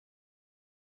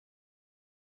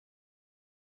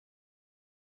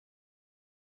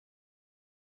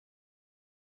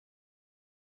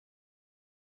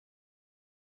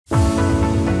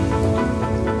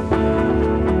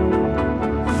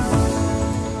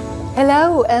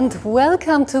Hello and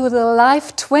welcome to the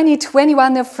Live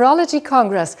 2021 Nephrology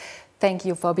Congress. Thank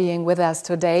you for being with us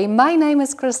today. My name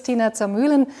is Kristina zur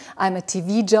Mühlen. I'm a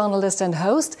TV journalist and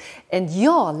host, and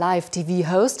your live TV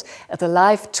host at the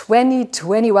Live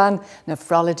 2021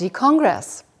 Nephrology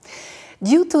Congress.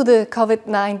 Due to the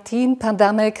COVID-19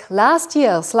 pandemic, last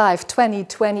year's Live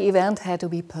 2020 event had to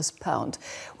be postponed.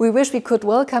 We wish we could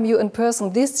welcome you in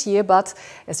person this year, but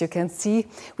as you can see,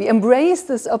 we embrace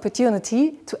this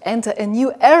opportunity to enter a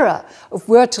new era of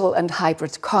virtual and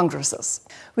hybrid congresses.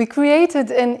 We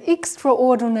created an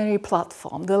extraordinary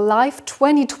platform, the Live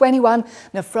 2021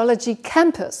 Nephrology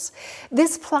Campus.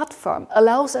 This platform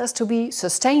allows us to be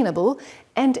sustainable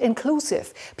and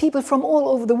inclusive. People from all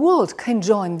over the world can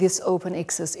join this open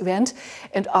access event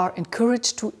and are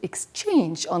encouraged to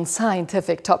exchange on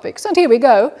scientific topics. And here we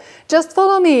go. Just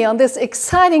follow me on this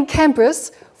exciting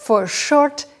campus for a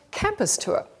short campus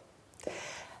tour.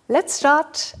 Let's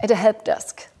start at a help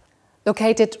desk,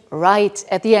 located right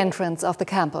at the entrance of the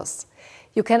campus.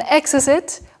 You can access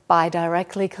it by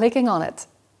directly clicking on it.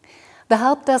 The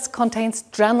help desk contains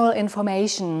general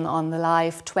information on the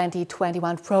Live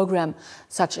 2021 program,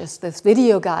 such as this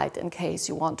video guide in case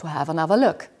you want to have another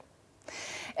look.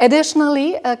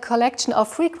 Additionally, a collection of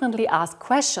frequently asked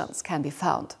questions can be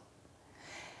found.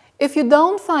 If you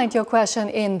don't find your question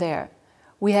in there,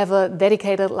 we have a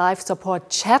dedicated live support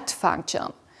chat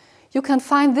function. You can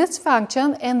find this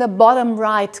function in the bottom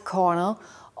right corner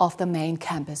of the main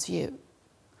campus view.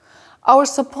 Our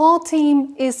support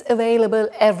team is available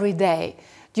every day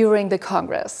during the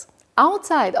Congress.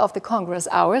 Outside of the Congress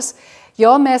hours,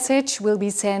 your message will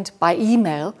be sent by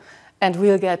email and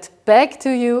we'll get back to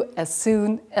you as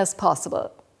soon as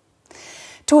possible.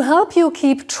 To help you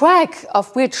keep track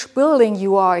of which building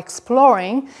you are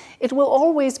exploring, it will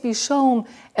always be shown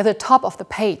at the top of the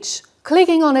page.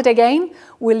 Clicking on it again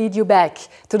will lead you back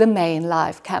to the main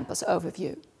live campus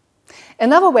overview.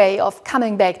 Another way of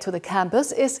coming back to the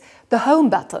campus is the Home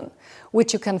button,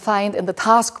 which you can find in the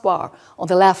taskbar on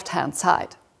the left-hand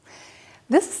side.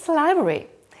 This is the library.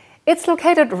 It's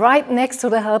located right next to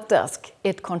the help desk.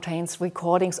 It contains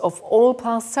recordings of all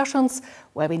past sessions,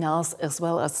 webinars, as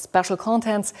well as special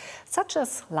contents, such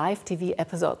as live TV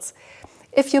episodes.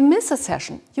 If you miss a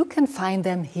session, you can find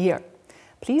them here.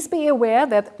 Please be aware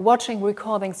that watching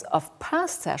recordings of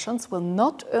past sessions will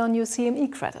not earn you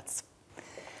CME credits.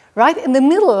 Right in the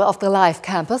middle of the live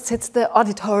campus sits the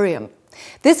auditorium.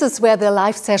 This is where the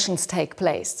live sessions take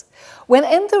place. When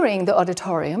entering the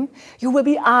auditorium, you will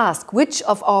be asked which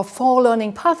of our 4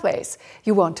 learning pathways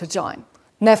you want to join: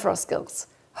 nephroskills,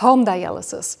 home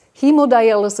dialysis,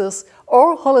 hemodialysis,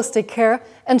 or holistic care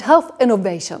and health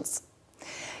innovations.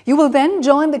 You will then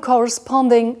join the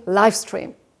corresponding live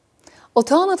stream.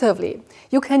 Alternatively,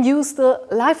 you can use the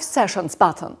Live Sessions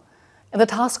button in the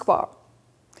taskbar.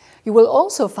 You will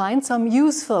also find some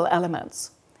useful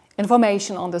elements: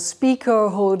 information on the speaker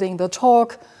holding the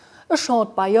talk, a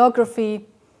short biography,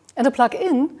 and a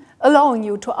plug-in allowing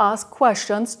you to ask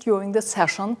questions during the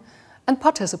session and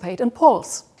participate in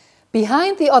polls.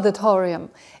 Behind the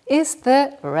auditorium is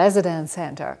the Residence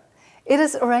Center. It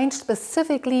is arranged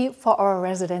specifically for our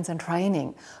residents in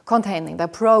training, containing the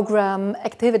program,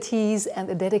 activities, and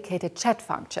a dedicated chat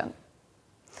function.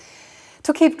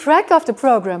 To keep track of the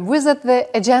program, visit the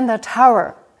Agenda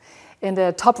Tower in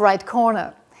the top right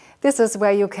corner. This is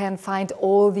where you can find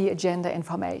all the agenda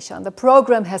information. The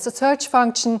program has a search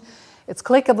function, it's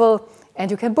clickable, and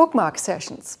you can bookmark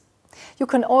sessions. You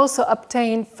can also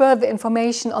obtain further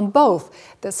information on both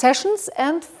the sessions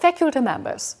and faculty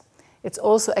members. It's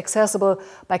also accessible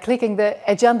by clicking the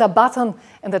Agenda button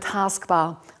in the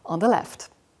taskbar on the left.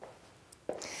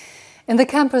 In the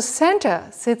campus center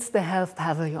sits the Health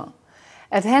Pavilion.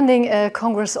 Attending a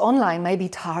Congress online may be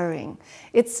tiring.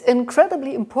 It's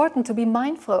incredibly important to be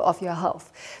mindful of your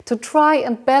health. To try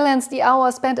and balance the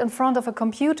hours spent in front of a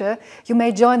computer, you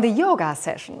may join the yoga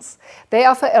sessions. They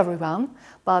are for everyone,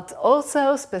 but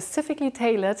also specifically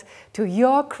tailored to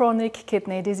your chronic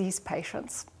kidney disease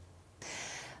patients.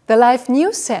 The Live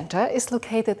News Center is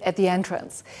located at the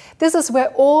entrance. This is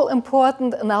where all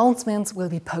important announcements will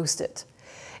be posted.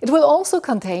 It will also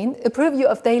contain a preview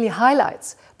of daily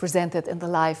highlights presented in the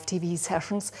live TV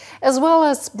sessions, as well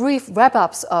as brief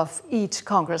wrap-ups of each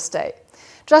Congress day.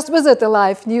 Just visit the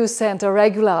Live News Center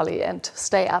regularly and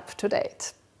stay up to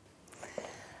date.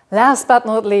 Last but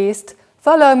not least,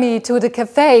 follow me to the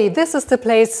cafe. This is the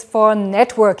place for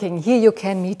networking. Here you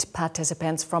can meet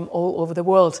participants from all over the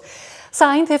world.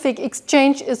 Scientific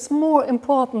exchange is more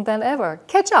important than ever.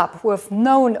 Catch up with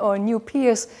known or new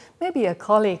peers, maybe a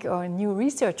colleague or a new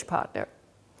research partner.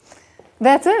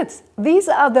 That's it. These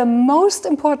are the most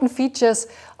important features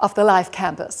of the Live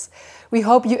Campus. We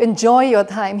hope you enjoy your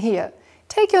time here.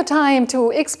 Take your time to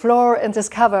explore and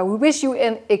discover. We wish you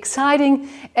an exciting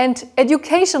and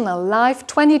educational Live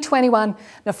 2021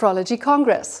 Nephrology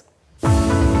Congress.